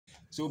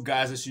So,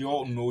 guys, as you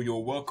all know,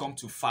 you're welcome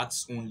to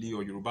Facts Only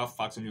or Yoruba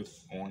Facts Only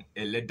on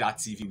Eleda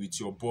TV with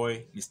your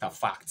boy, Mr.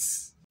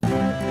 Facts.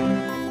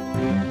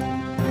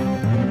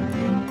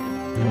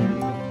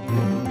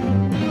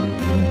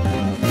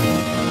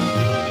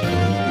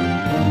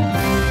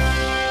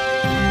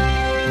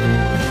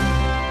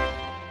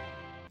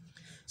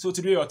 So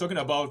today we're talking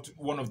about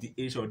one of the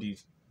Asia, the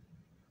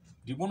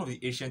one of the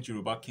ancient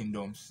Yoruba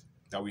kingdoms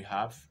that we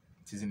have.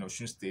 It is in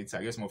Osun State.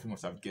 I guess some of you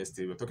must have guessed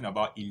it. We're talking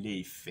about Ile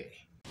Ife.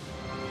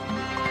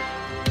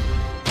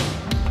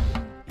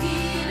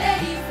 Ile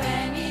Ife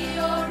ni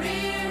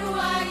orírun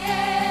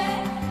ayé,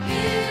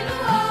 ìlú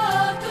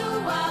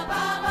Oòduà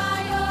bàbá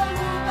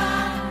Yorùbá,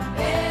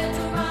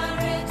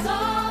 Èdùmàrè tó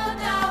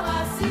dá wa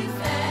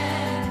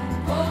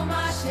sífẹ̀, kó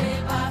má ṣe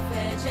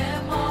bàfẹ́ jẹ́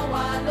mọ́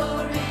wa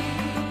lórí,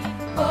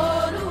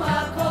 Olúwa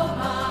kó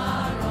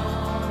máa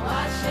ràn wá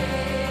ṣe.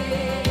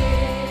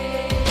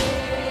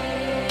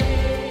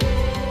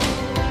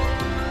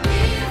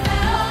 Ìfẹ́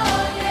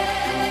òye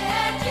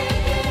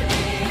ẹ̀jìgìrì,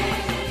 ẹ̀jìgìrì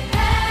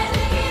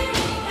kẹ́lẹ́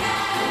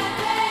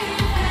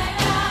ìfẹ́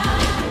ká,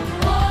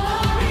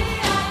 olórí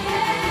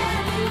ayé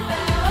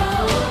nífẹ̀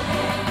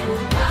òye,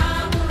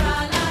 àmúra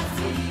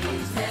láti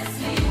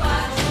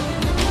tẹ̀síwájú,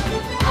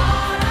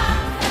 ọ̀rá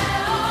ń fẹ́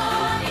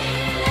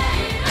onílé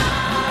iná,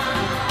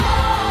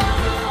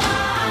 Oòduà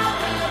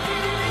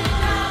àwẹ̀bìrì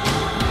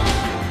jáwọ́,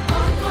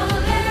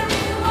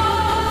 ògbólérí wo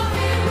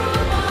fi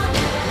rúbọlẹ̀,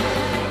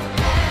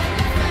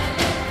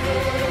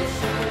 ẹ̀ẹ́dẹ́gbẹ̀lẹ́gbẹ̀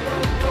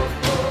ṣòro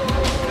gbogbo.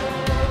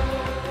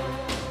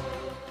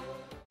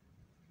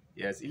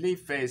 Yes, Ile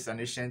Ife is an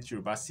ancient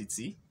Yoruba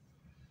city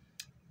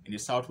in the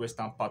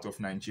southwestern part of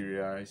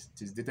Nigeria.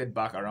 It is dated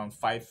back around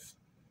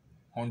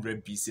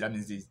 500 BC. That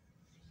means the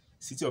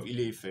city of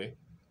Ile Ife,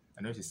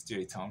 I know it is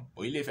still a town,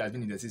 but Ile Ife has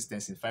been in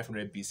existence since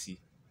 500 BC,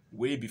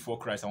 way before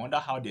Christ. I wonder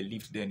how they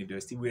lived then, if they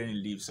were still wearing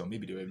leaves, or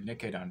maybe they were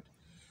naked and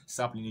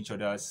sampling each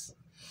other's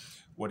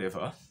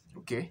whatever.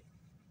 Okay.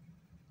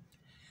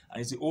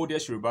 And it's the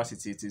oldest Yoruba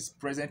city. It is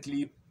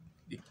presently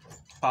the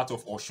part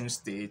of Osun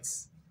State,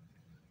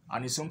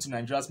 and it's home to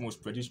Nigeria's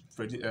most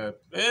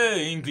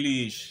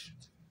English,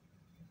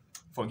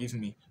 forgive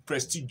me,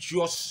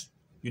 prestigious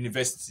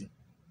university,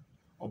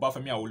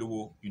 Obafemi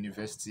Awolowo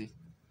University.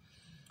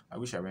 I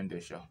wish I went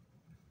there, sure.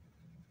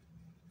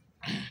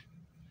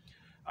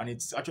 And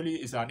it's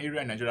an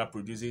area in Nigeria that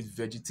produces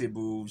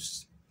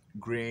vegetables,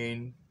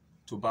 grain,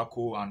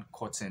 tobacco, and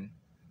cotton.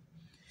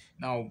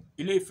 Now,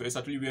 Ile Ife is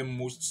actually where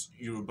most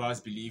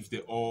Yorubas believe they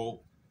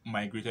all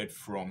migrated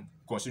from,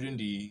 considering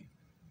the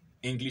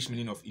English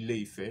meaning of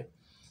Ile Ife.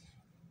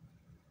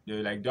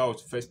 They're like, that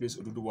was the first place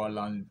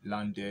Oduduwa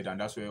landed,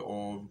 and that's where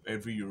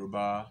every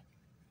Yoruba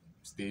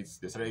states,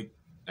 they started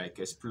like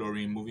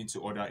exploring, moving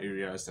to other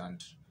areas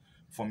and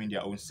forming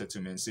their own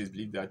settlements. So it's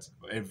believed that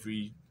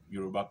every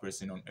Yoruba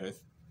person on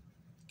earth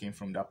came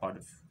from that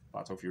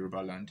part of Yoruba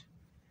land.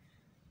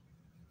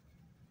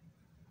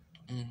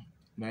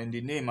 And the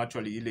name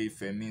actually Ile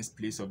Ife means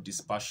place of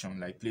dispersion,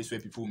 like place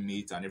where people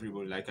meet and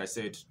everybody, like I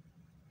said,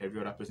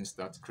 every other person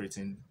starts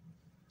creating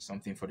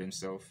something for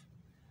themselves.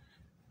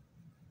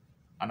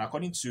 And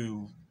according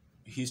to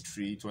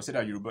history, it was said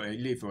that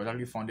Ile Ife was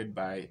actually founded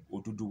by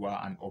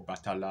Oduduwa and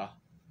Obatala.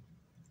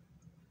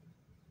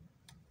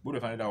 Both were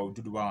founded by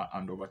Oduduwa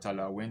and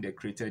Obatala when they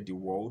created the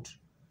world.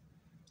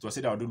 It was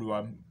said that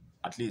Oduduwa,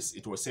 at least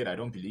it was said, I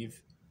don't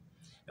believe,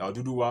 that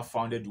Oduduwa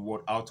founded the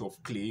world out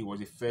of clay. He was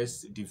the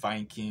first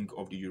divine king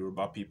of the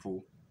Yoruba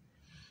people.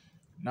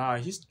 Now,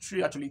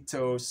 history actually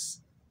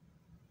tells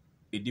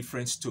a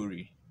different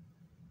story,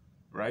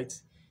 right?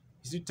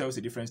 History tells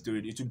a different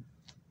story. It will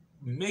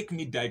make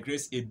me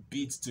digress a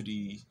bit to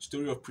the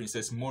story of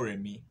Princess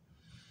Moremi.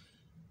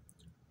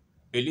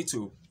 A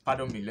little,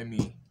 pardon me, let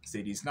me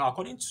say this. Now,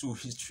 according to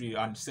history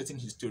and certain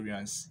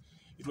historians,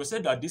 it was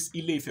said that this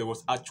Ile Ife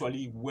was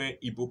actually where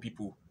Igbo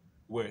people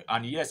were.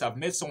 And yes, I've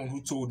met someone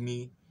who told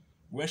me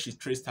when she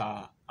traced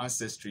her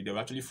ancestry, they were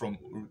actually from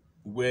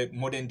where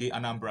modern-day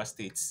Anambra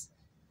states.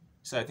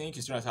 So I think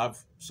historians have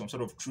some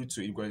sort of truth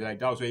to it, because like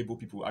that was where Igbo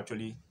people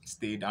actually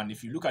stayed. And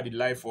if you look at the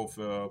life of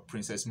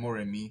Princess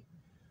Moremi,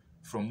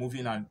 from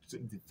moving and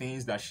the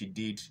things that she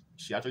did,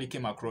 she actually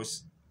came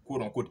across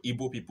quote-unquote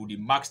Igbo people, the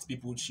marked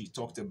people she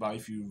talked about.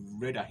 If you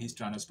read her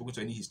history and have spoken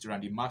to any historian,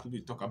 the marked people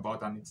you talk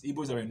about, and it's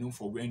Igbos that were known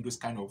for wearing those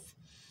kind of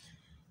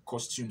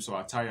costumes or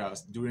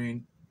attires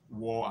during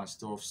war and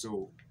stuff.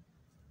 So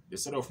they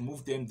sort of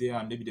moved them there,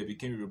 and maybe they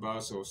became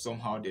Yorubas, or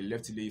somehow they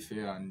left Ile Ife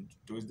and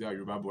those that are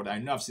Yoruba. But I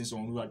know I've seen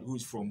someone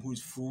who's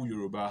full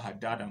Yoruba, her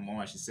dad and mom,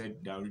 and she said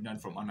they're originally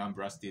from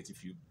Anambra State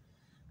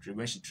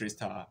when she traced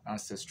her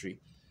ancestry.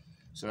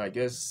 So I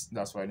guess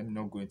that's why let me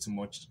not go into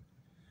much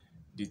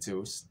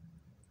details.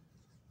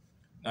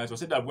 Now, it was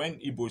said that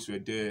when Igbos were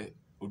there,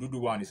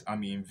 Oduduwa and his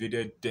army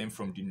invaded them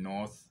from the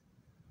north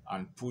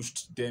and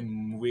pushed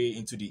them way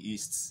into the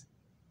east.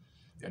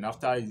 Then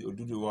after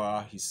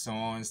Oduduwa, his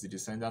sons, the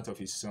descendants of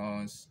his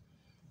sons,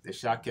 the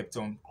Shah kept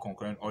on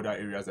conquering other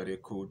areas that they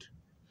could.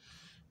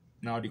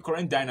 Now, the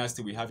current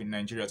dynasty we have in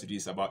Nigeria today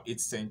is about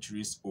 8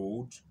 centuries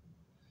old.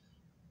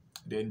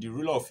 Then the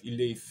ruler of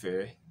Ile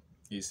Ife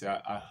It's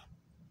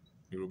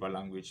Yoruba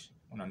language.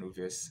 Una no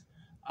verse.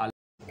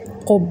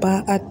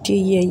 Ọba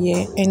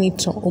Adéyẹyẹ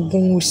Ẹnìtàn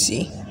Ògúnwùsì.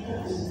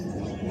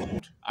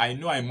 I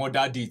know I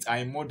murdered it.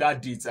 I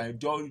murdered it. I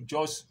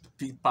just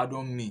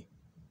pardon me.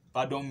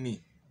 Pardon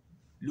me.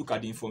 Look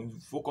at the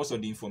focus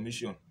on the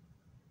information.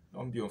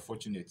 Don't be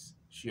unfortunate.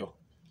 Sure.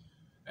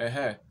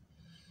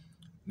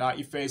 Now,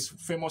 Ife is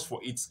famous for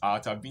its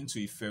art. I've been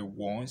to Ife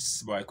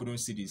once, but I couldn't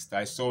see this.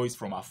 I saw it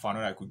from afar. Not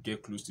that I could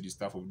get close to the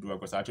staff of Dua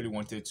because I actually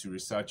wanted to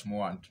research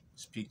more and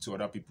speak to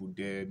other people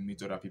there,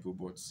 meet other people,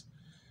 but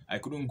I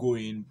couldn't go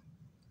in.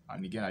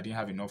 And again, I didn't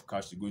have enough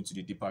cash to go into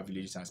the deeper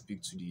villages and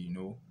speak to the,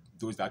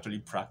 those that actually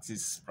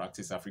practice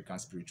African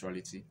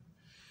spirituality.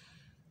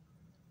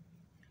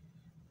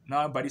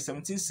 Now, by the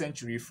 17th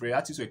century, Ife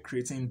artists were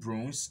creating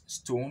bronze,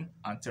 stone,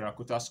 and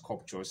terracotta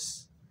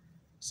sculptures,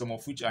 some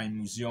of which are in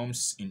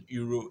museums in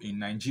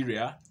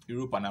Nigeria,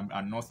 Europe,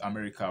 and North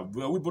America.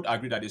 Well, we both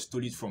agree that they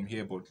stole it from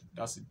here, but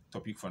that's a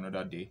topic for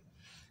another day.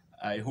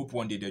 I hope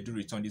one day they do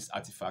return these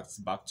artifacts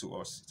back to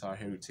us. It's our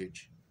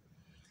heritage.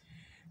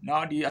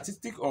 Now, the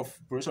artistic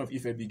production of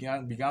Ife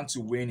began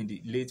to wane in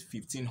the late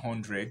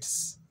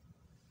 1500s.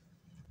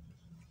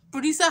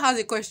 Producer has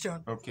a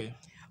question. Okay.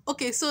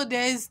 So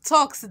there is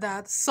talks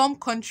that some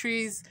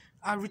countries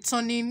are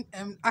returning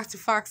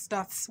artifacts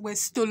that were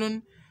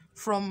stolen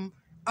from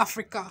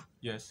Africa.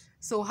 Yes.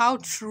 So how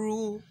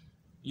true?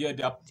 Yeah,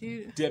 they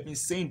have been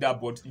saying that,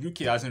 but UK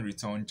hasn't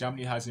returned.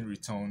 Germany hasn't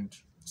returned.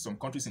 Some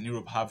countries in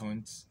Europe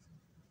haven't.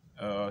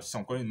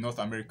 Some countries in North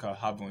America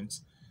haven't.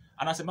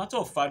 And as a matter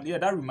of fact, yeah,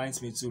 that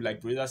reminds me too,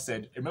 like Brother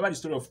said, remember the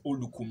story of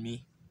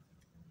Olukumi?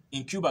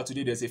 In Cuba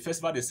today, there's a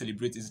festival they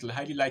celebrate. It's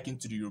highly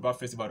likened to the Yoruba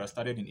festival that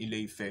started in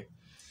Ile Ife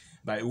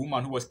by a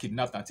woman who was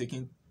kidnapped and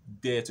taken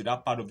there to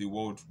that part of the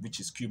world,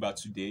 which is Cuba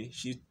today.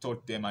 She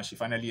taught them and she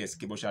finally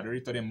escaped, but she had already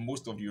taught them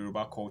most of the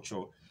Yoruba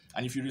culture.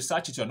 And if you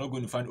research it, you're not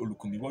going to find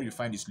Olukumi. What you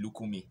find is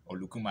Lukumi or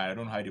Lukuma. I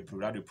don't know how they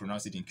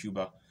pronounce it in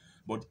Cuba.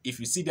 But if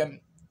you see them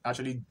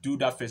actually do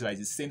that festival, it's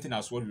the same thing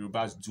as what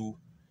Yorubas do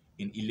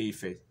in Ile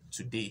Ife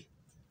today.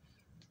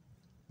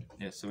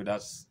 Yeah, so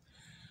that's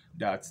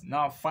that.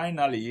 Now,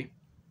 finally,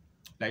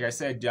 like I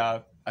said,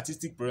 their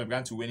artistic program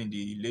began to wane in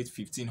the late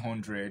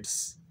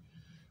 1500s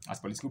as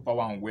political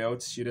power and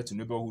wealth shifted to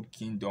neighborhood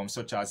kingdoms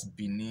such as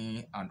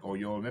Benin and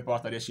Oyo. Remember,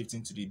 after they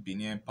shifting to the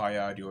Benin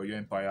Empire, the Oyo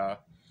Empire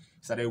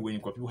started waning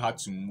because people had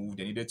to move.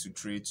 They needed to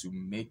trade to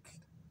make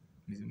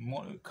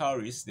more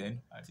cowries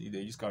then. I think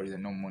they use cowries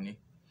and not money.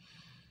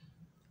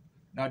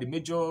 Now,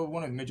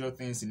 one of the major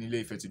things in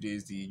Ile Ife today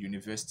is the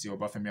University of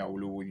Obafemi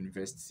Awolowo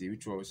University,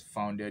 which was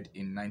founded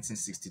in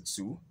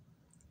 1962.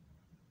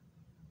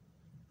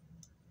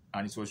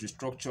 And it was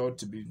restructured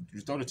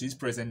to its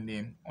present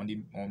name on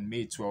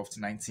May 12th,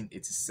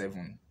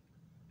 1987.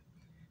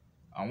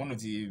 And one of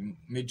the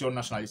major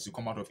nationalists to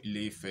come out of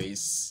Ile Ife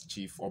is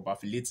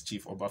late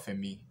Chief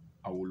Obafemi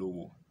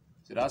Awolowo.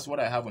 So that's what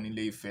I have on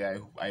Ile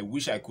Ife. I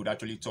wish I could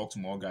actually talk to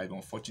more guys, but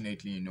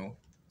unfortunately,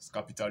 it's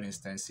capital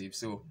intensive.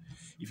 So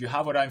if you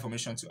have other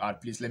information to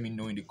add, please let me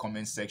know in the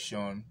comment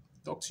section.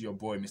 Talk to your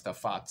boy, Mr.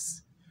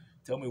 Facts.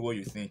 Tell me what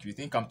you think. If you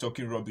think I'm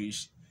talking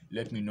rubbish,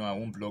 let me know. I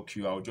won't block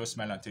you. I'll just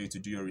smile and tell you to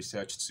do your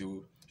research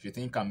too. If you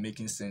think I'm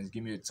making sense,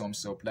 give me a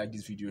thumbs up, like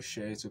this video,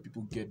 share it so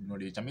people get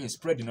knowledge. I mean,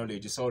 spread the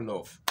knowledge. It's all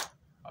love.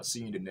 I'll see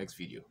you in the next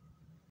video.